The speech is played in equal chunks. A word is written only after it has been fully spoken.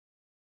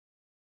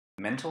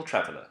Mental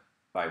Traveller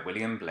by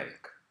William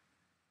Blake.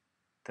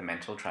 The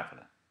Mental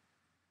Traveller.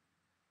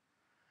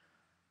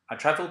 I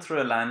travelled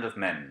through a land of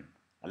men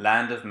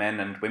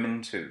and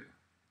women too,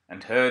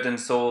 and heard and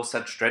saw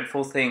such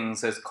dreadful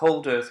things as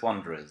cold earth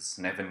wanderers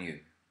never knew.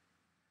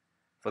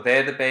 For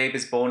there the babe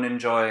is born in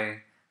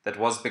joy, that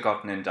was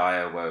begotten in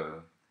dire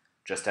woe,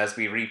 just as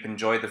we reap and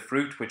enjoy the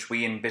fruit which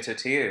we in bitter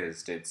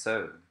tears did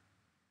sow.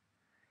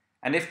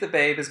 And if the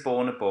babe is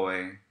born a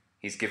boy,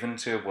 he's given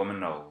to a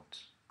woman old,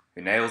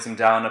 who nails him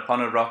down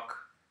upon a rock,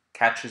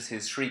 catches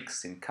his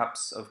shrieks in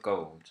cups of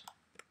gold.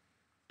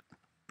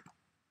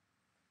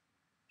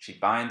 She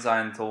binds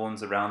iron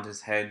thorns around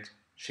his head,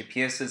 she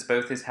pierces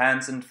both his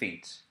hands and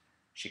feet,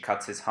 she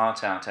cuts his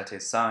heart out at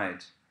his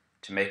side,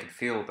 to make it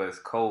feel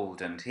both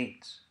cold and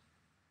heat.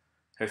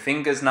 Her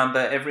fingers number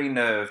every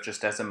nerve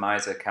just as a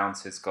miser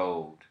counts his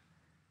gold.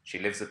 She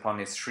lives upon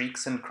his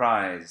shrieks and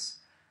cries,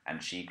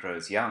 and she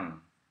grows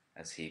young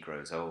as he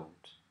grows old.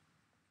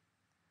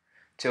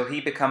 Till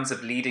he becomes a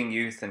bleeding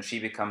youth and she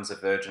becomes a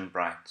virgin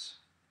bright.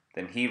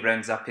 Then he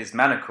rends up his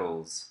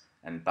manacles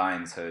and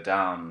binds her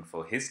down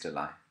for his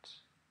delight.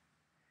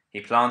 He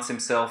plants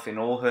himself in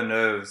all her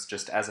nerves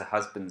just as a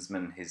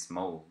husbandman his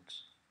mould.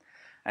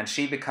 And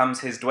she becomes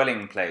his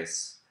dwelling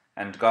place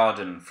and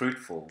garden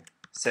fruitful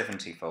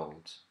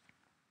 70-fold.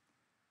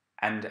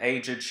 And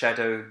aged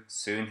shadow,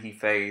 soon he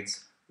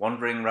fades,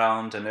 wandering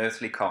round an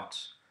earthly cot,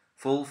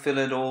 full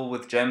filled all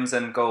with gems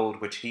and gold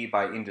which he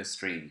by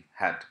industry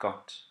had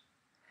got.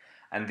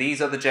 And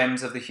these are the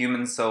gems of the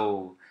human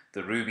soul,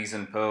 the rubies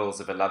and pearls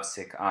of a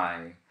lovesick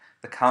eye,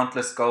 the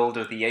countless gold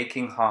of the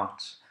aching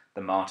heart,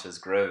 the martyr's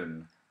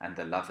groan and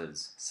the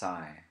lover's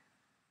sigh.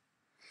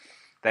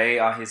 They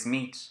are his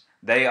meat,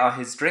 they are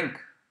his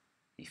drink.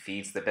 He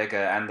feeds the beggar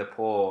and the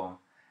poor,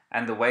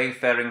 and the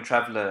wayfaring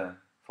traveller,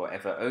 for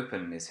ever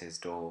open is his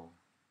door.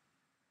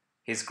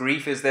 His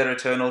grief is their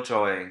eternal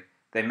joy,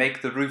 they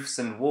make the roofs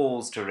and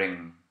walls to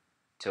ring,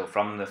 till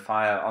from the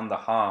fire on the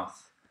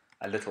hearth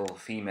a little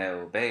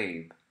female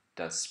babe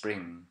does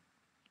spring.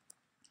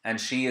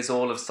 And she is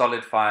all of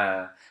solid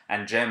fire,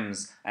 and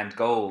gems and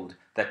gold,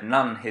 that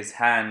none his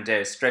hand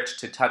dare stretch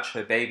to touch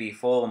her baby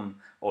form,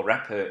 or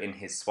wrap her in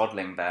his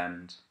swaddling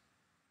band.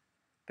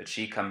 But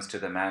she comes to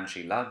the man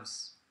she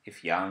loves,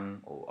 if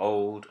young or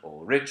old,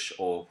 or rich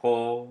or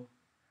poor.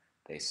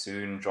 They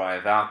soon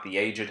drive out the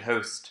aged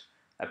host,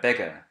 a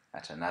beggar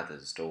at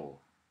another's door.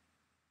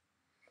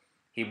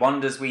 He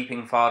wanders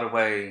weeping far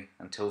away,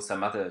 until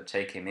some other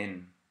take him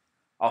in,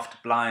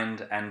 oft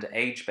blind and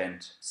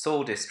age-bent,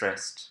 sore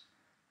distressed,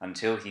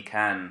 until he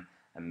can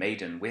a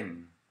maiden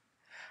win.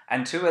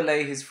 And to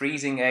allay his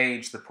freezing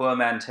age, the poor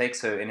man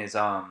takes her in his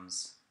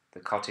arms. The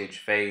cottage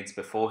fades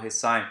before his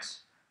sight,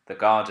 the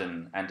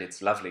garden and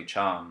its lovely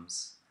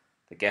charms.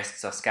 The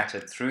guests are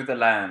scattered through the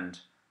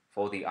land,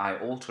 for the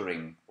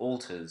eye-altering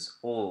alters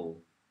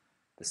all.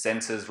 The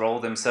senses roll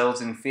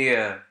themselves in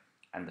fear,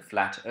 and the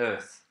flat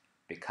earth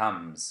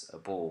becomes a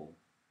ball.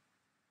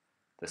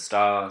 The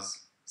stars,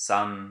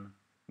 sun,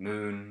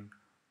 moon,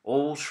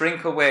 all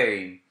shrink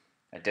away,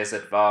 a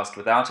desert vast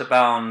without a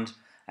bound,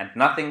 and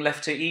nothing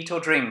left to eat or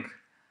drink,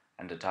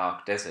 and a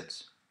dark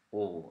desert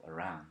all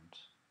around.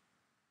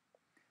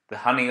 The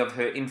honey of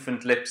her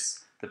infant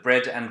lips, the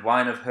bread and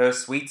wine of her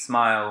sweet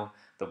smile,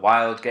 the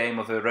wild game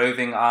of her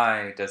roving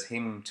eye, does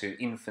him to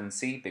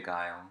infancy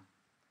beguile.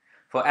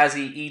 For as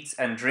he eats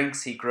and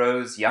drinks he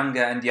grows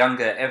younger and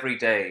younger every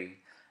day,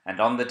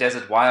 and on the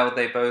desert wild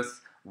they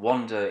both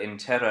wander in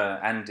terror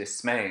and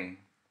dismay.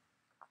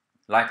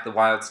 Like the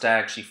wild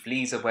stag she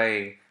flees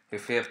away, her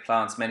fear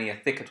plants many a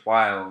thicket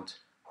wild,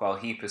 while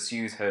he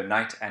pursues her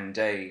night and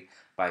day,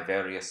 by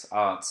various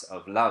arts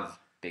of love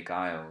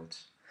beguiled.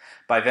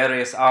 By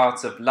various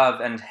arts of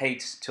love and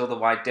hate, till the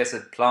wide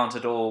desert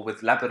planted all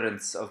with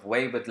labyrinths of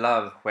wayward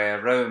love,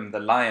 where roam the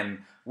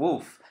lion,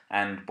 wolf,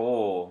 and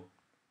boar,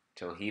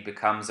 till he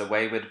becomes a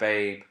wayward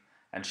babe,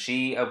 and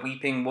she a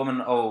weeping woman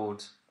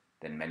old.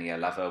 Then many a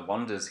lover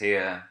wanders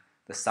here,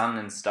 the sun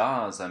and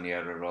stars are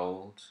nearer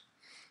rolled.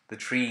 The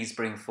trees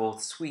bring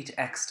forth sweet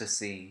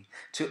ecstasy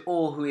to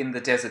all who in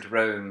the desert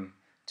roam,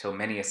 till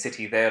many a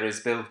city there is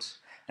built,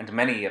 and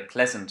many a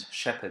pleasant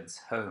shepherd's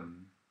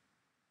home.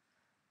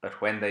 But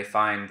when they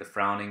find the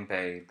frowning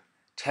babe,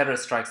 terror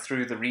strikes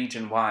through the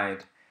region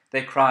wide.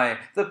 They cry,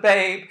 the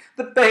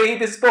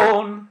babe is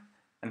born!"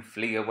 and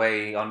flee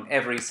away on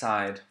every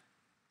side.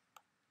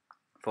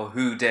 For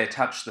who dare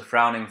touch the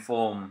frowning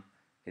form?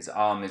 His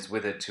arm is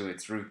withered to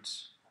its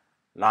root.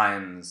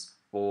 Lions,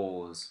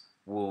 boars,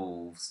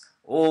 wolves,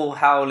 all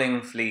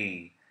howling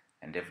flee,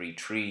 and every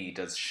tree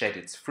does shed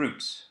its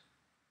fruit.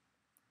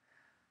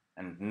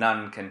 And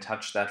none can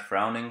touch that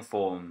frowning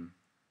form,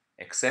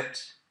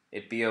 except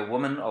it be a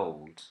woman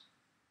old.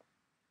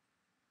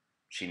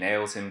 She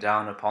nails him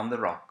down upon the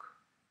rock,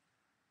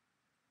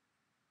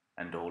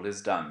 and all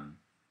is done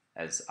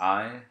as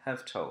I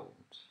have told.